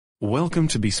Welcome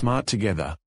to Be Smart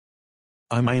Together.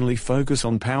 I mainly focus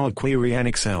on Power Query and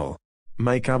Excel.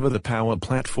 May cover the Power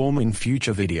Platform in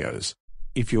future videos.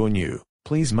 If you're new,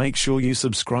 please make sure you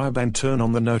subscribe and turn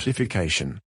on the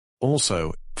notification.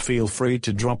 Also, feel free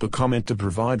to drop a comment to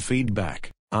provide feedback,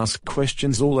 ask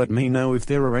questions or let me know if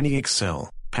there are any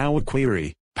Excel, Power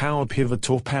Query, Power Pivot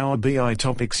or Power BI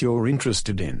topics you're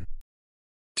interested in.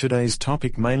 Today's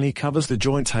topic mainly covers the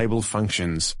join table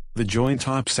functions, the join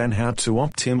types and how to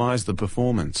optimize the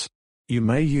performance. You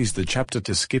may use the chapter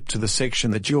to skip to the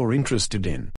section that you're interested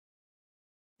in.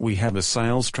 We have a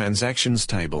sales transactions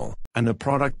table, and a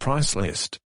product price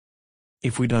list.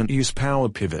 If we don't use Power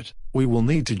Pivot, we will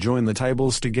need to join the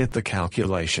tables to get the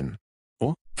calculation.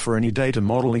 Or, for any data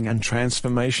modeling and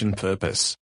transformation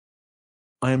purpose.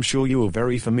 I am sure you are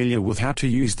very familiar with how to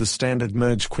use the standard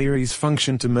merge queries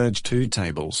function to merge two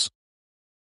tables.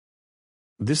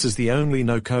 This is the only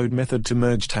no-code method to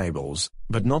merge tables,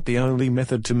 but not the only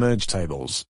method to merge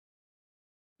tables.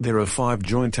 There are 5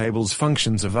 join tables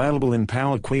functions available in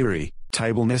Power Query: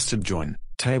 Table.NestedJoin,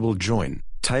 Table.Join,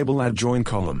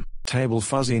 Table.AddJoinColumn,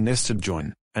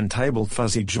 Table.FuzzyNestedJoin, and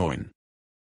Table.FuzzyJoin.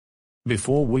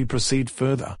 Before we proceed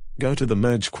further, go to the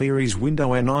Merge Queries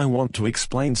window and I want to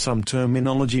explain some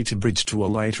terminology to bridge to a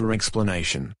later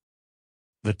explanation.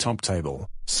 The top table,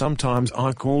 sometimes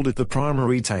I called it the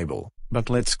primary table,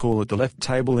 but let's call it the left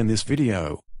table in this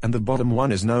video, and the bottom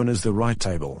one is known as the right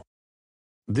table.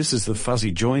 This is the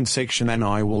fuzzy join section and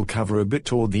I will cover a bit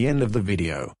toward the end of the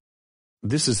video.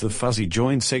 This is the fuzzy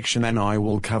join section and I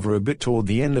will cover a bit toward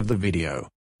the end of the video.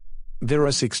 There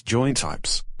are 6 join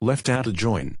types: left outer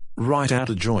join, right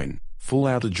outer join, full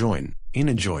outer join,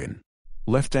 inner join,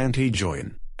 left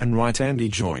anti-join, and right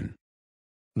anti-join.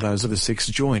 Those are the 6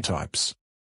 join types.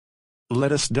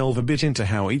 Let us delve a bit into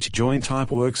how each join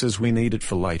type works as we need it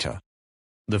for later.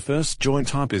 The first join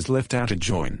type is left outer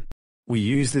join. We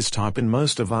use this type in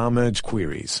most of our merge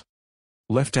queries.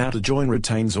 Left outer join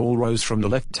retains all rows from the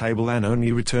left table and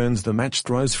only returns the matched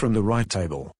rows from the right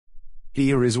table.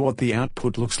 Here is what the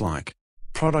output looks like.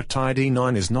 Product ID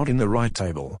 9 is not in the right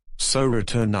table, so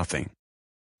return nothing.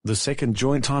 The second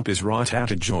join type is right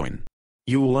outer join.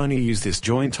 You will only use this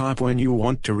join type when you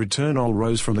want to return all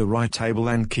rows from the right table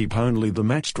and keep only the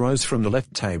matched rows from the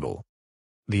left table.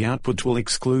 The output will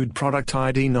exclude product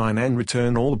ID 9 and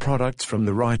return all products from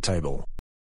the right table.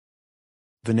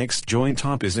 The next join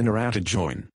type is inner outer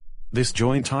join. This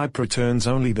join type returns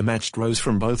only the matched rows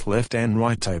from both left and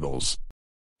right tables.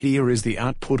 Here is the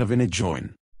output of inner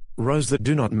join. Rows that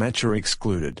do not match are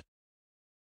excluded.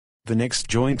 The next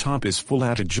join type is full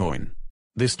outer join.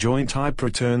 This join type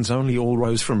returns only all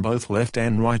rows from both left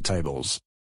and right tables.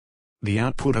 The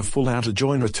output of full outer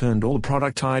join returned all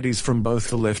product IDs from both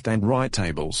the left and right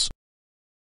tables.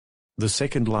 The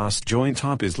second last join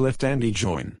type is left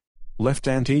anti-join. Left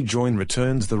anti-join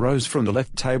returns the rows from the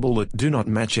left table that do not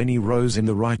match any rows in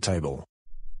the right table.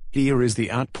 Here is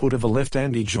the output of a left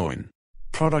anti-join.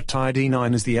 Product ID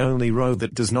 9 is the only row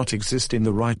that does not exist in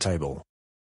the right table.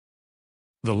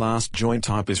 The last join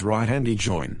type is right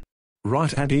anti-join.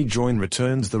 Right anti-join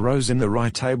returns the rows in the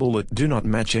right table that do not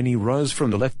match any rows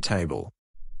from the left table.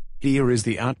 Here is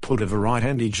the output of a right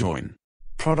anti-join.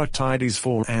 Product IDs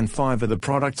 4 and 5 are the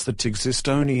products that exist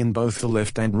only in both the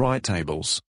left and right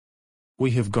tables.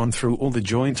 We have gone through all the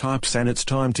join types and it's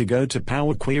time to go to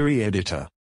Power Query Editor.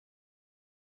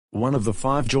 One of the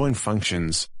 5 join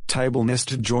functions,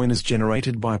 Table.NestedJoin, is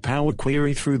generated by Power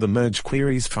Query through the Merge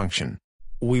Queries function.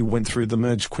 We went through the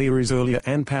merge queries earlier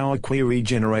and Power Query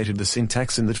generated the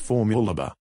syntax in that formula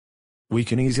bar. We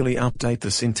can easily update the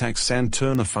syntax and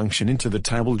turn a function into the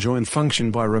Table.Join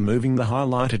function by removing the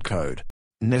highlighted code,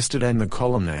 nested and the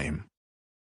column name.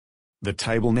 The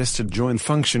Table.NestedJoin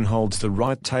function holds the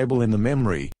right table in the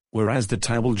memory, whereas the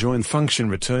Table.Join function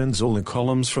returns all the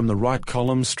columns from the right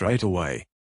column straight away.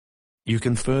 You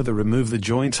can further remove the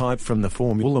join type from the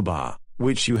formula bar,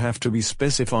 which you have to be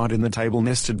specified in the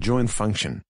Table.NestedJoin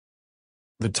function.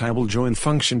 The Table.Join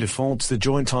function defaults the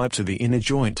join type to the inner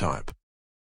join type.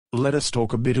 Let us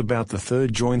talk a bit about the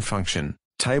third join function,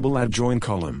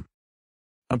 Table.AddJoinColumn.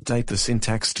 Update the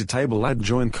syntax to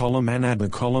Table.AddJoinColumn and add the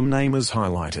column name as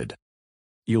highlighted.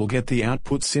 You'll get the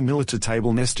output similar to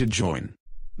Table.NestedJoin.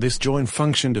 This join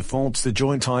function defaults the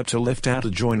join type to left outer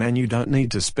join and you don't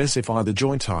need to specify the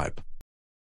join type.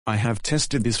 I have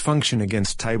tested this function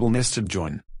against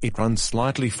Table.NestedJoin. It runs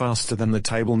slightly faster than the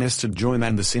Table.NestedJoin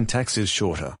and the syntax is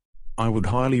shorter. I would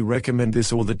highly recommend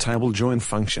this or the Table.Join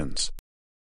functions.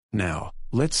 Now,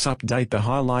 let's update the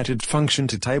highlighted function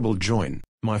to Table.Join,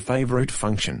 my favorite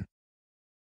function.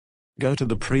 Go to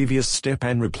the previous step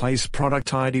and replace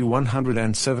product ID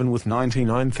 107 with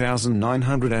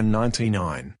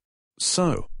 99,999.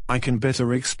 So, I can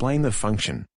better explain the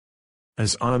function.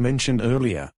 As I mentioned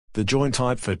earlier, the join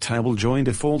type for Table.Join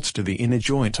defaults to the inner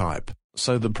join type,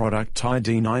 so the product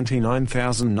ID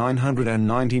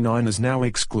 99,999 is now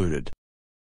excluded.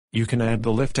 You can add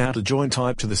the left outer join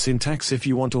type to the syntax if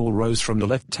you want all rows from the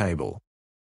left table.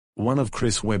 One of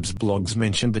Chris Webb's blogs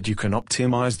mentioned that you can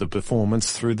optimize the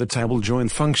performance through the Table.Join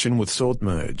function with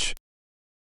SortMerge.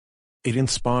 It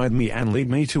inspired me and led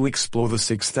me to explore the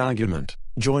sixth argument,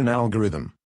 join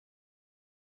algorithm.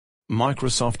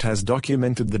 Microsoft has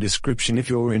documented the description if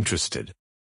you're interested.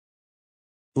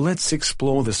 Let's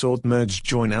explore the SortMerge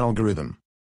join algorithm.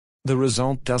 The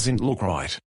result doesn't look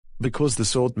right, because the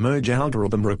SortMerge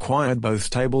algorithm required both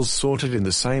tables sorted in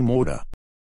the same order.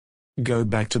 Go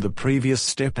back to the previous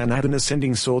step and add an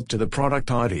ascending sort to the product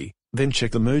ID, then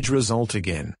check the merge result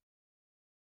again.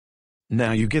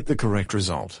 Now you get the correct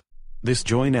result. This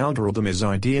join algorithm is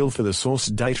ideal for the source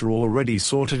data already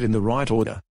sorted in the right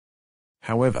order.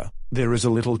 However, there is a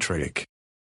little trick.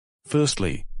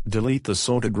 Firstly, delete the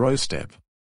sorted row step.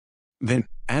 Then,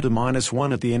 add a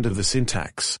 -1 at the end of the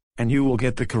syntax, and you will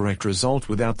get the correct result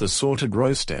without the sorted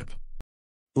row step.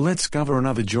 Let's cover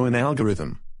another join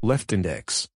algorithm,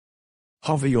 LeftIndex.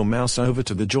 Hover your mouse over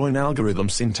to the join algorithm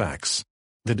syntax.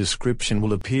 The description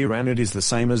will appear and it is the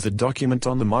same as the document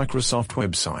on the Microsoft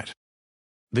website.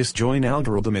 This join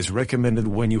algorithm is recommended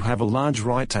when you have a large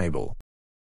right table.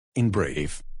 In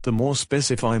brief, the more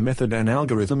specify method and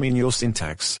algorithm in your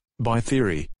syntax, by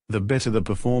theory, the better the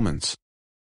performance.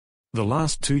 The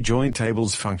last two join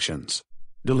tables functions.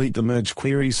 Delete the merge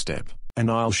query step, and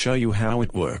I'll show you how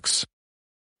it works.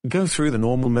 Go through the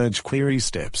normal merge query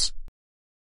steps.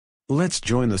 Let's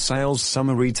join the sales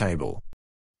summary table.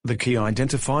 The key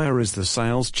identifier is the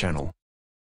sales channel.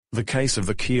 The case of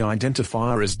the key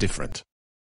identifier is different.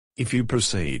 If you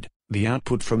proceed, the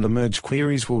output from the merge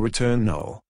queries will return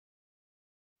null.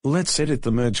 Let's edit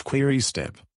the merge query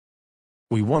step.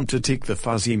 We want to tick the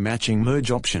fuzzy matching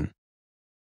merge option.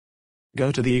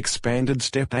 Go to the expanded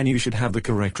step and you should have the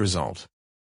correct result.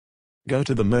 Go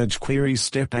to the merge query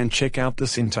step and check out the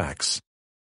syntax.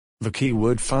 The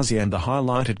keyword fuzzy and the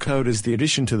highlighted code is the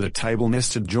addition to the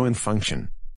Table.NestedJoin function.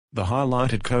 The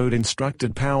highlighted code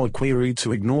instructed Power Query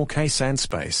to ignore case and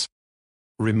space.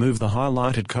 Remove the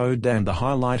highlighted code and the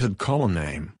highlighted column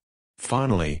name.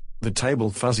 Finally, the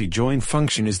Table.FuzzyJoin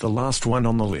function is the last one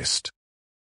on the list.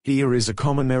 Here is a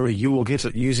common error you will get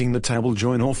at using the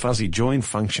Table.Join or FuzzyJoin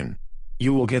function.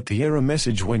 You will get the error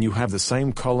message when you have the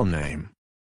same column name.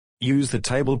 Use the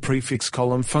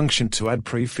Table.PrefixColumn function to add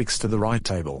prefix to the right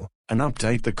table, and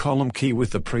update the column key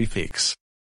with the prefix.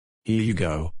 Here you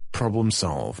go, problem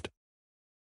solved.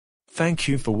 Thank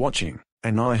you for watching,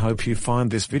 and I hope you find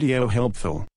this video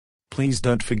helpful. Please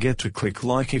don't forget to click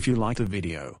like if you like the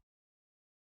video.